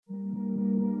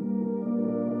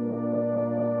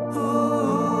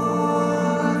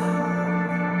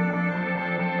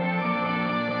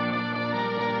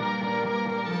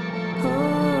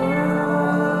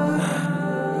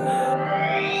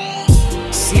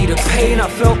the pain I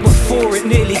felt before it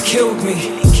nearly killed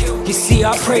me. You see,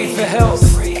 I prayed for help,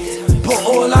 but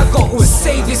all I got was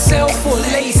save yourself or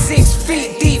lay 6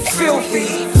 feet deep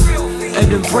filthy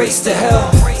and embrace the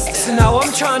hell. So now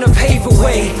I'm trying to pave a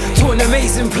way to an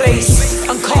amazing place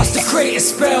and cast the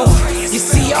greatest spell. You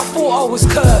see, I thought I was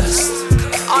cursed,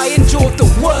 I endured the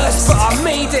worst, but I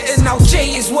made it and now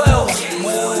Jay is well.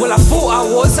 Well, I thought I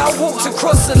was. I walked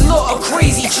across a lot of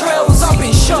crazy trails. I've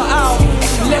been shut out,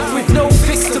 left with no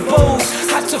fist to bowl.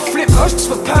 Had to flip hush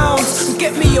for pounds and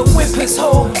get me a whipper's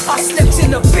hole. I slept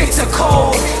in a bitter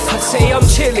cold. I'd say I'm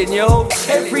chilling, yo.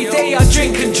 Every day I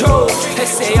drink and drove. They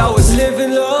say I was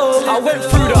living low. I went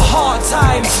through the hard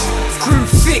times, grew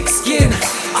thick skin.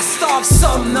 I starved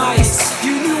some nights,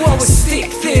 you knew I was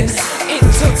stick thin. It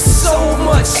took so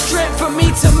much strength for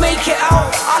me to make it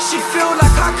out. I should feel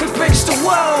like I could bench the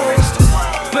world,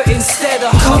 but instead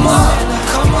I come up,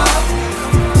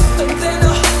 and then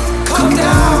I come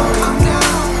down.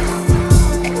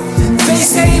 They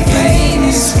say pain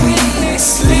is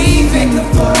weakness, leaving the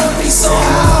body. So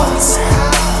how?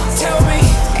 Tell me,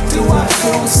 do I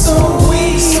feel so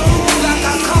weak? Like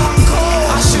I can't go.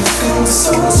 I should feel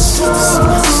so strong,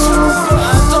 but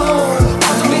I don't.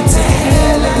 I've been to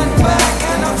hell and back,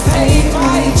 and I've paid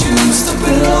my dues to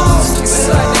belong. It's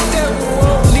like the devil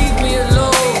won't leave me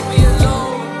alone.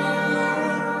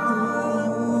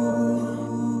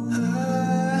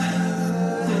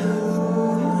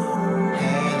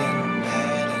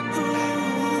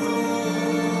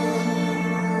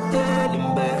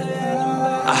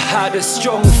 I had a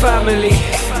strong family,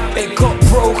 it got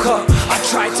broke up. I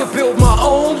tried to build my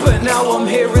own, but now I'm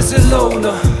here as a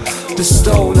loner, the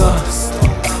stoner.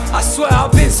 I swear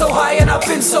I've been so high and I've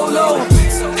been so low.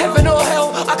 Heaven or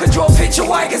hell, I can draw a picture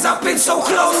why, cause I've been so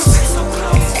close.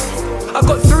 I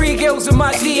got 3 girls in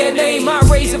my DNA, my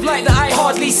rays of light that I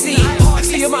hardly see.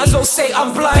 So you might as well say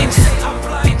I'm blind.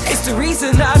 It's the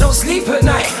reason that I don't sleep at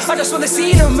night. I just wanna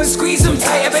see them and squeeze them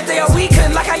tight. Every day I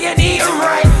weaken like I ain't eating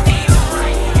right.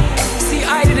 See,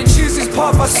 I didn't choose this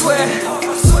path, I swear.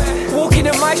 Walking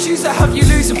in my shoes, I have you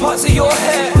losing parts of your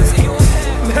hair.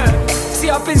 See,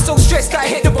 I've been so stressed that I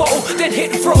hit the bottle, then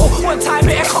hit the throttle. One time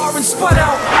hit a car and spun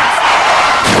out.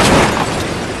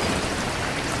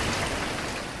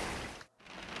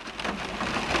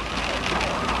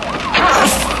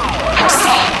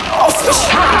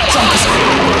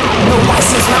 No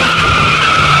license,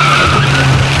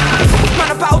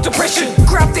 man, about depression.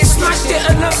 Grabbed it, smashed it,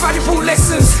 and learned valuable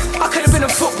lessons. I could have been a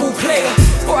football player,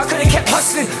 or I could have kept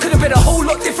hustling. Could have been a whole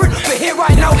lot different, but here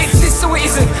right now it's this, so it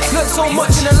isn't. Learned so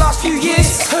much in the last few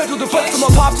years. Heard all the votes on my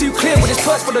path too clear. With this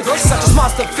purse for the ghosts, I just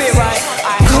mastered fear. I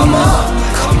come up,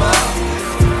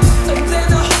 and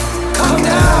then I come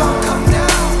down.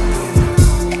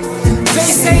 They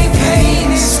say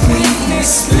pain is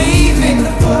weakness, leaving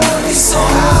the body. So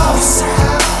how?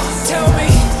 Tell me,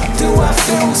 do I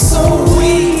feel so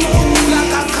weak?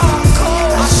 Like I can't go.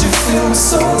 I should feel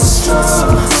so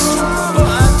strong, but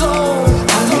I don't.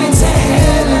 I've been to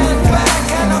hell and back,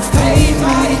 and I've paid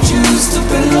my dues to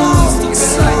belong.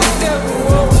 It's like the devil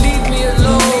won't leave me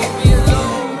alone.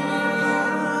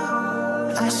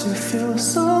 I should feel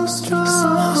so strong.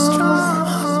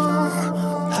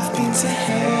 I've been to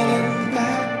hell and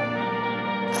back.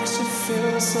 I should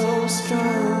feel so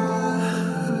strong.